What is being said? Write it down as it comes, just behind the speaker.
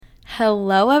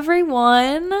Hello,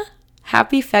 everyone.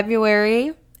 Happy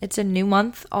February. It's a new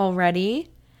month already.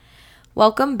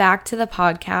 Welcome back to the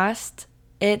podcast.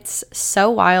 It's so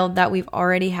wild that we've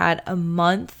already had a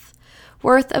month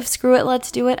worth of Screw It, Let's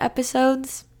Do It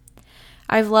episodes.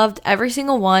 I've loved every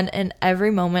single one and every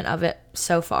moment of it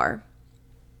so far.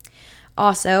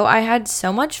 Also, I had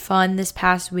so much fun this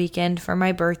past weekend for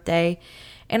my birthday,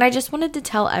 and I just wanted to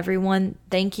tell everyone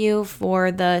thank you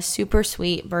for the super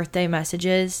sweet birthday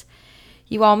messages.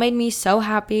 You all made me so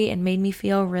happy and made me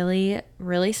feel really,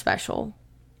 really special.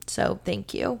 So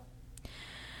thank you.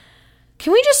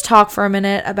 Can we just talk for a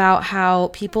minute about how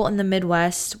people in the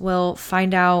Midwest will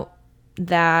find out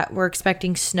that we're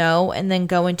expecting snow and then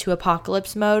go into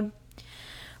apocalypse mode?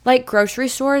 Like, grocery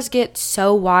stores get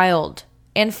so wild.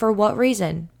 And for what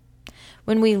reason?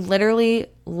 When we literally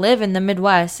live in the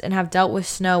Midwest and have dealt with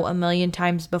snow a million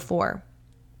times before.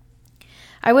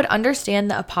 I would understand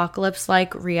the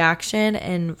apocalypse-like reaction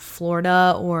in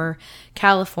Florida or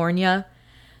California,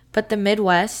 but the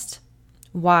Midwest,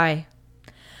 why?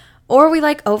 Or we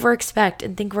over-expect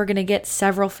and think we're going to get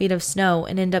several feet of snow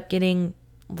and end up getting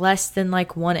less than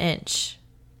 1 inch.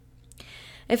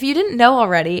 If you didn't know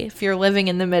already, if you're living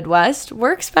in the Midwest,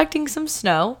 we're expecting some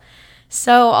snow.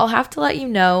 So I'll have to let you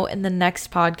know in the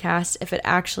next podcast if it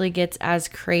actually gets as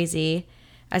crazy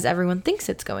as everyone thinks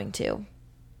it's going to.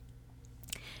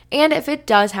 And if it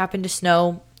does happen to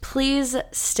snow, please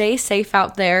stay safe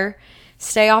out there.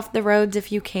 Stay off the roads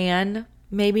if you can.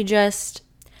 Maybe just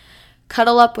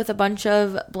cuddle up with a bunch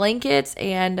of blankets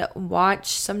and watch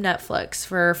some Netflix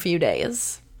for a few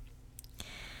days.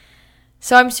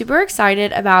 So I'm super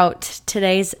excited about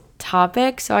today's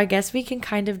topic, so I guess we can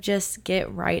kind of just get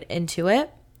right into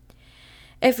it.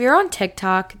 If you're on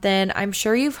TikTok, then I'm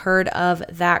sure you've heard of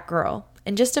That Girl.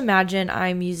 And just imagine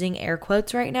I'm using air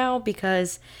quotes right now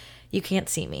because you can't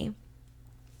see me.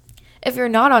 If you're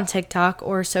not on TikTok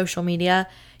or social media,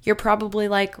 you're probably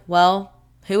like, well,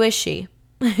 who is she?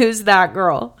 Who's that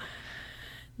girl?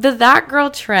 The That Girl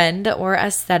trend or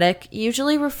aesthetic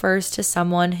usually refers to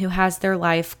someone who has their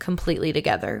life completely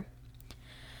together.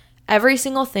 Every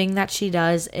single thing that she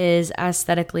does is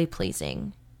aesthetically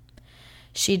pleasing.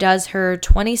 She does her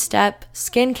 20-step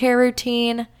skincare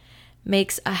routine,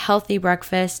 makes a healthy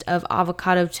breakfast of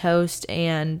avocado toast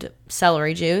and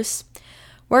celery juice,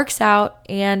 works out,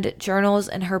 and journals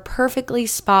in her perfectly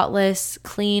spotless,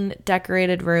 clean,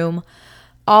 decorated room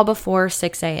all before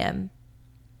 6 a.m.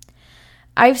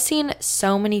 I've seen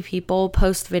so many people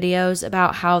post videos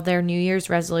about how their New Year's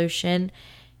resolution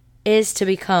is to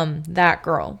become that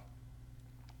girl.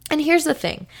 And here's the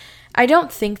thing. I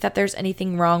don't think that there's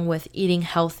anything wrong with eating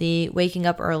healthy, waking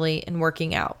up early, and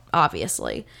working out,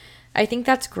 obviously. I think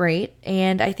that's great,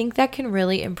 and I think that can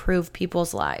really improve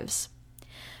people's lives.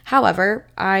 However,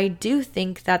 I do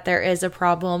think that there is a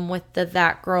problem with the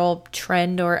That Girl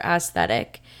trend or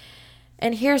aesthetic,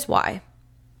 and here's why.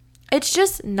 It's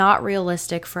just not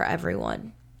realistic for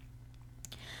everyone.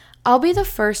 I'll be the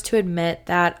first to admit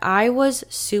that I was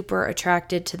super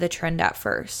attracted to the trend at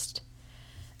first.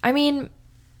 I mean,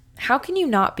 how can you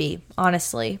not be,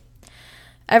 honestly?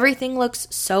 Everything looks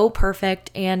so perfect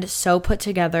and so put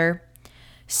together,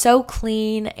 so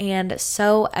clean and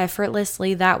so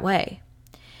effortlessly that way.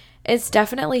 It's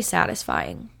definitely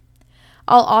satisfying.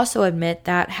 I'll also admit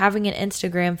that having an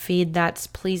Instagram feed that's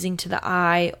pleasing to the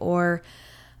eye or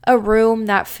a room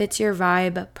that fits your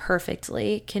vibe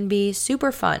perfectly can be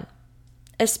super fun,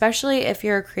 especially if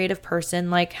you're a creative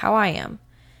person like how I am.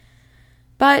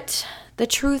 But the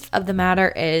truth of the matter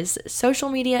is, social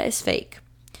media is fake.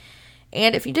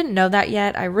 And if you didn't know that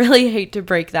yet, I really hate to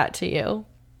break that to you.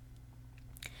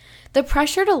 The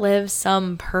pressure to live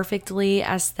some perfectly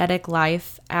aesthetic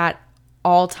life at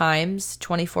all times,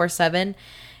 24/7,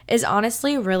 is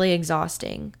honestly really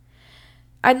exhausting.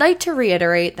 I'd like to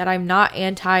reiterate that I'm not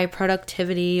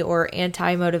anti-productivity or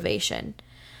anti-motivation.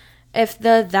 If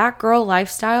the That Girl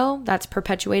lifestyle that's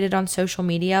perpetuated on social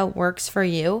media works for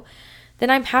you, then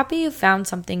I'm happy you found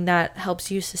something that helps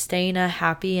you sustain a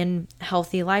happy and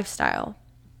healthy lifestyle.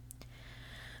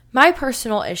 My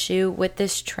personal issue with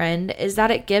this trend is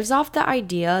that it gives off the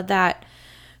idea that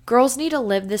girls need to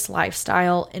live this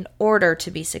lifestyle in order to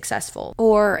be successful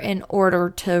or in order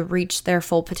to reach their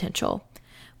full potential,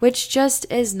 which just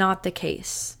is not the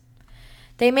case.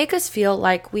 They make us feel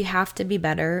like we have to be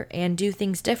better and do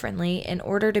things differently in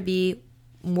order to be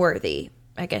worthy,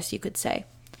 I guess you could say.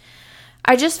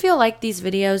 I just feel like these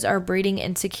videos are breeding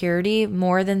insecurity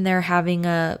more than they're having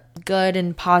a good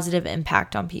and positive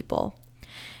impact on people.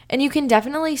 And you can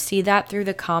definitely see that through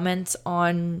the comments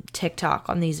on TikTok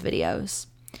on these videos.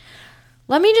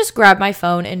 Let me just grab my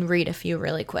phone and read a few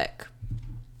really quick.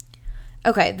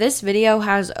 Okay, this video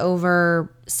has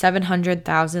over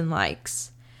 700,000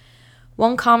 likes.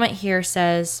 One comment here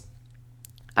says,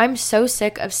 "I'm so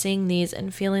sick of seeing these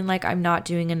and feeling like I'm not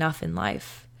doing enough in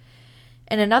life."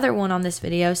 And another one on this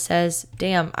video says,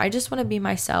 "Damn, I just want to be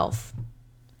myself."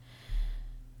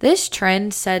 This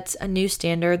trend sets a new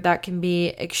standard that can be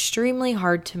extremely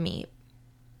hard to meet.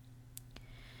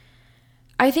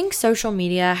 I think social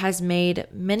media has made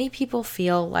many people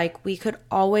feel like we could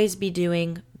always be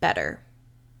doing better.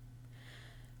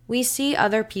 We see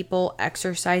other people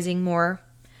exercising more,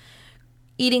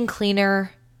 eating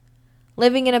cleaner,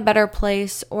 living in a better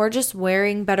place, or just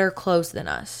wearing better clothes than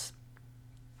us.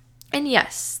 And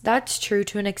yes, that's true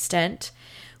to an extent.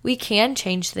 We can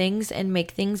change things and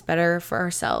make things better for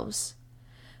ourselves.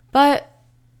 But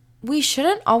we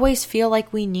shouldn't always feel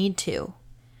like we need to.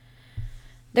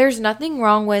 There's nothing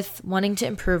wrong with wanting to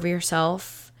improve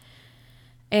yourself,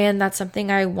 and that's something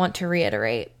I want to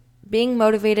reiterate. Being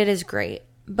motivated is great,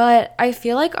 but I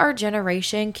feel like our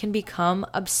generation can become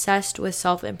obsessed with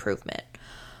self-improvement,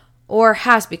 or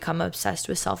has become obsessed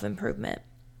with self-improvement,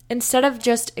 instead of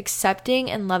just accepting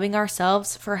and loving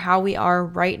ourselves for how we are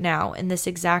right now in this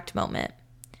exact moment.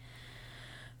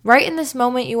 Right in this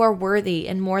moment, you are worthy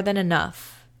and more than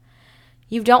enough.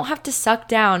 You don't have to suck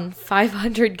down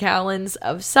 500 gallons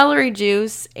of celery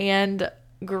juice and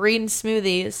green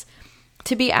smoothies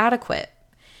to be adequate.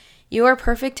 You are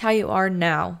perfect how you are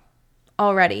now,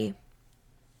 already.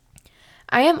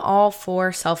 I am all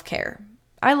for self-care.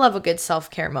 I love a good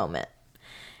self-care moment.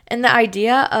 And the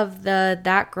idea of the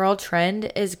that girl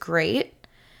trend is great,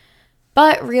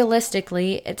 but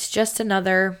realistically, it's just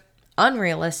another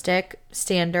unrealistic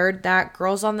standard that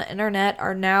girls on the internet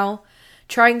are now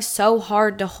trying so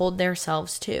hard to hold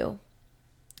themselves to.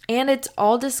 And it's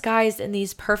all disguised in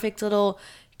these perfect little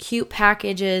cute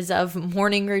packages of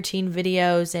morning routine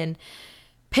videos and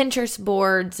Pinterest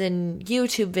boards and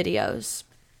YouTube videos.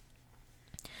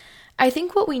 I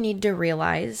think what we need to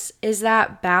realize is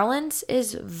that balance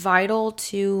is vital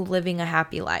to living a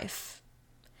happy life.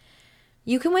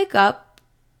 You can wake up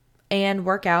and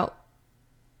work out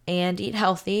and eat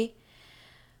healthy,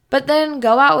 but then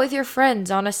go out with your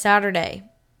friends on a Saturday,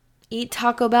 eat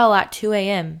Taco Bell at 2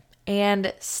 a.m.,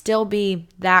 and still be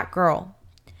that girl.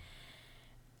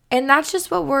 And that's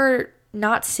just what we're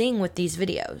not seeing with these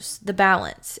videos, the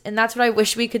balance. And that's what I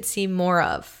wish we could see more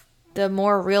of, the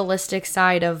more realistic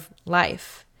side of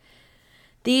life.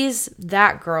 These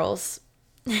that girls,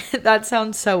 that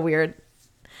sounds so weird.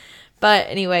 But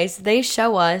anyways, they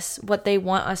show us what they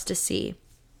want us to see.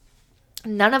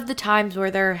 None of the times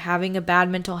where they're having a bad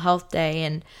mental health day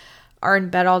and are in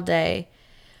bed all day,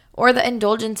 or the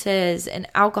indulgences and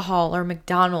alcohol or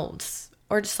McDonald's,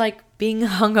 or just like being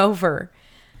hungover.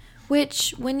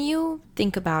 Which, when you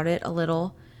think about it a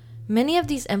little, many of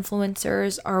these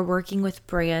influencers are working with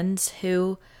brands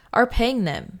who are paying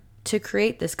them to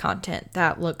create this content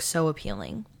that looks so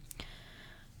appealing.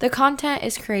 The content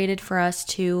is created for us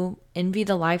to envy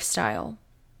the lifestyle,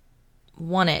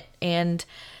 want it, and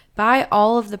buy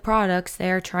all of the products they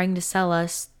are trying to sell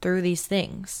us through these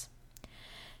things.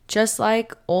 Just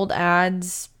like old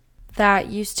ads that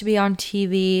used to be on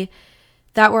TV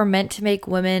that were meant to make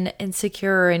women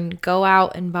insecure and go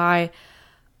out and buy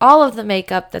all of the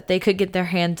makeup that they could get their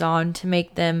hands on to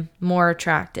make them more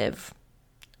attractive,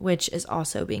 which is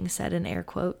also being said in air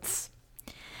quotes.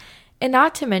 And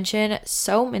not to mention,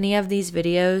 so many of these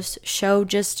videos show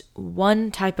just one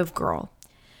type of girl,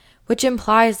 which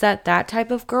implies that that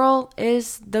type of girl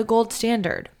is the gold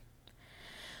standard.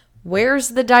 Where's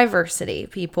the diversity,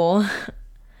 people?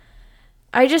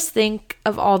 I just think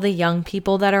of all the young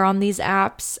people that are on these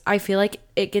apps. I feel like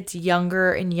it gets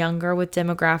younger and younger with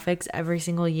demographics every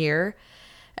single year.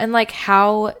 And like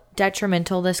how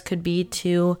detrimental this could be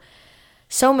to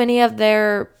so many of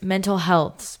their mental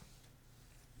healths.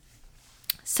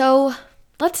 So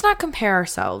let's not compare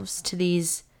ourselves to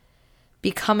these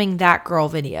becoming that girl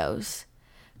videos,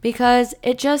 because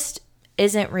it just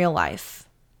isn't real life.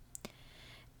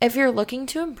 If you're looking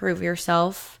to improve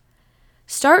yourself,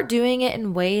 start doing it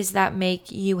in ways that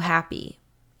make you happy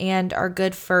and are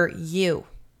good for you,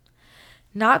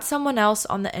 not someone else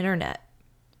on the internet.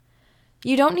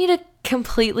 You don't need a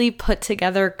completely put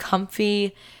together,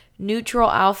 comfy, neutral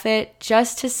outfit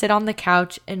just to sit on the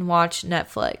couch and watch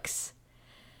Netflix.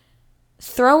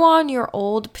 Throw on your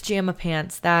old pajama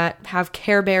pants that have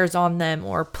Care Bears on them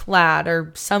or plaid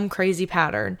or some crazy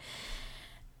pattern,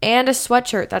 and a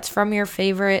sweatshirt that's from your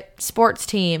favorite sports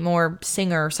team or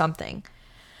singer or something.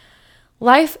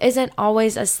 Life isn't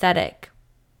always aesthetic.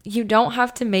 You don't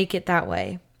have to make it that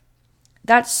way.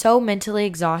 That's so mentally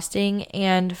exhausting,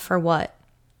 and for what?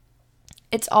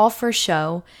 It's all for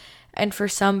show and for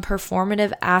some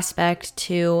performative aspect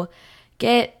to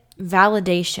get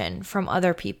validation from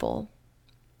other people.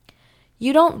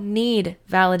 You don't need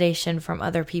validation from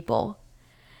other people.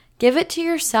 Give it to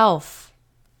yourself.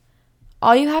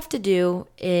 All you have to do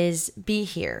is be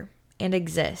here and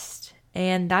exist,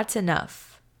 and that's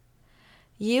enough.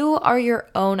 You are your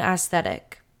own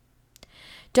aesthetic.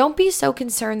 Don't be so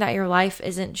concerned that your life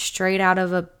isn't straight out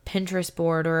of a Pinterest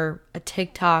board or a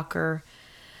TikTok or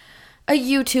a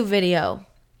YouTube video.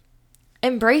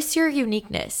 Embrace your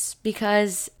uniqueness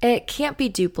because it can't be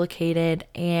duplicated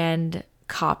and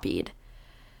copied.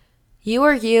 You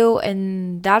are you,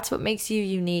 and that's what makes you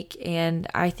unique, and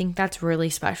I think that's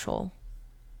really special.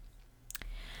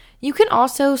 You can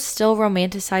also still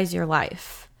romanticize your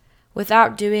life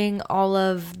without doing all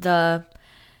of the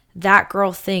that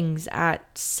girl things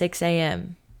at 6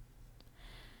 a.m.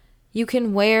 You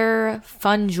can wear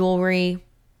fun jewelry,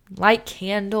 light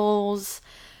candles,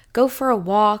 go for a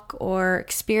walk or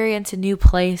experience a new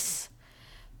place,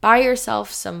 buy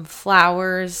yourself some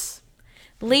flowers,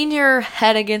 lean your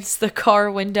head against the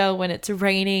car window when it's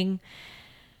raining.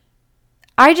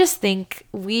 I just think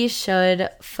we should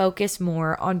focus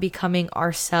more on becoming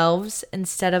ourselves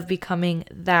instead of becoming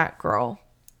that girl.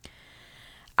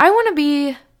 I want to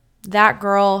be that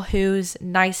girl who's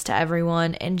nice to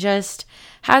everyone and just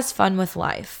has fun with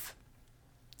life.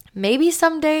 Maybe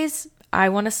some days I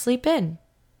want to sleep in.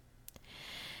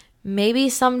 Maybe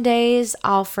some days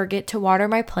I'll forget to water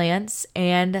my plants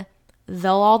and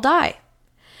they'll all die.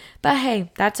 But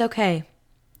hey, that's okay.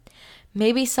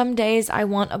 Maybe some days I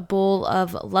want a bowl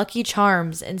of Lucky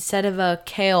Charms instead of a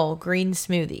kale green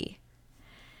smoothie.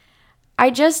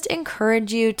 I just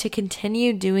encourage you to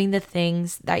continue doing the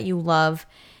things that you love,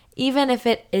 even if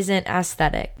it isn't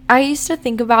aesthetic. I used to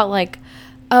think about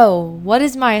what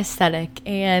is my aesthetic?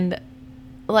 And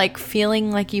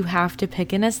feeling like you have to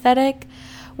pick an aesthetic,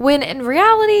 when in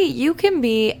reality, you can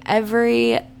be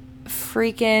every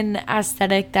freaking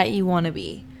aesthetic that you want to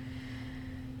be.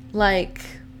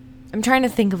 I'm trying to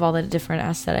think of all the different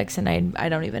aesthetics and I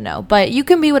don't even know. But you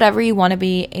can be whatever you want to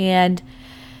be. And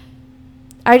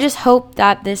I just hope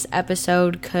that this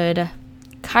episode could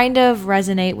kind of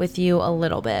resonate with you a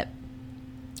little bit.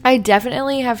 I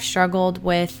definitely have struggled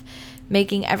with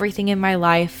making everything in my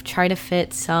life try to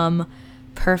fit some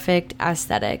perfect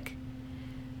aesthetic.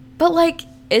 But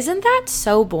isn't that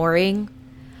so boring?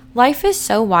 Life is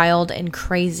so wild and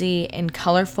crazy and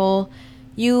colorful.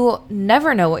 You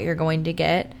never know what you're going to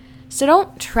get. So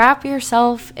don't trap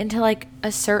yourself into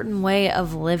a certain way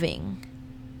of living.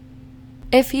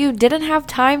 If you didn't have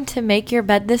time to make your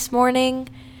bed this morning,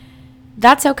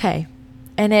 that's okay.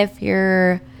 And if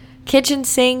your kitchen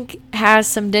sink has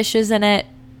some dishes in it,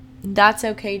 that's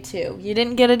okay too. You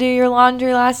didn't get to do your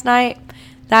laundry last night,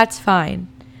 that's fine.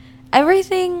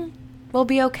 Everything will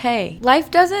be okay.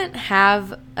 Life doesn't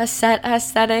have a set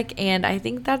aesthetic, and I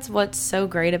think that's what's so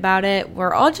great about it.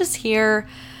 We're all just here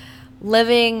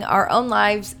living our own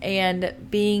lives and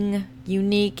being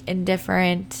unique and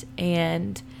different,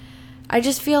 and I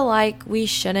just feel like we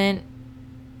shouldn't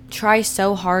try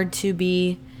so hard to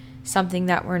be something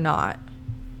that we're not.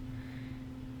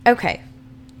 Okay,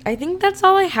 I think that's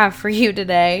all I have for you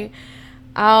today.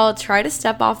 I'll try to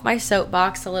step off my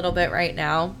soapbox a little bit right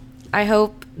now. I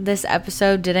hope this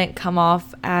episode didn't come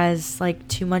off as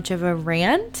too much of a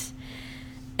rant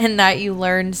and that you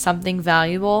learned something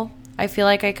valuable. I feel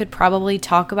like I could probably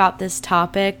talk about this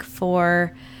topic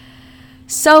for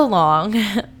so long,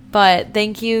 but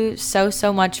thank you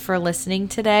so much for listening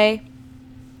today.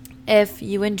 If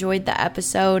you enjoyed the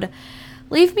episode,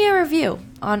 leave me a review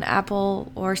on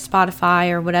Apple or Spotify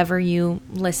or whatever you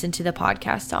listen to the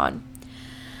podcast on.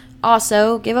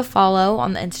 Also, give a follow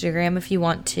on the Instagram if you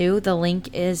want to. The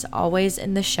link is always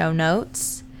in the show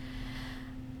notes.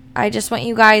 I just want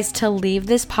you guys to leave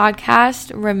this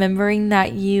podcast remembering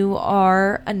that you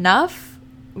are enough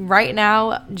right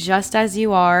now, just as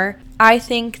you are. I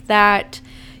think that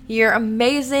you're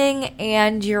amazing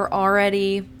and you're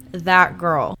already that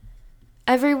girl.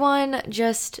 Everyone,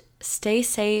 just stay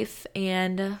safe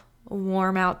and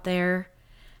warm out there.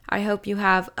 I hope you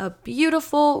have a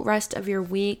beautiful rest of your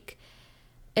week.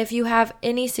 If you have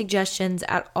any suggestions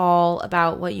at all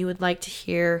about what you would like to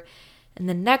hear in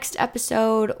the next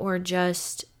episode or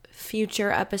just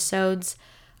future episodes,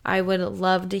 I would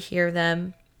love to hear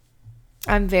them.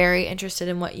 I'm very interested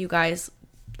in what you guys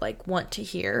want to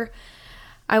hear.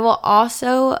 I will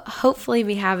also hopefully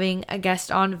be having a guest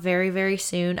on very, very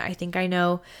soon. I think I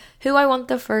know who I want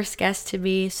the first guest to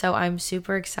be, so I'm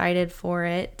super excited for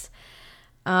it.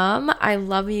 I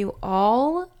love you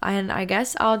all, and I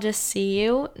guess I'll just see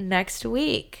you next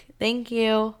week. Thank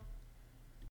you.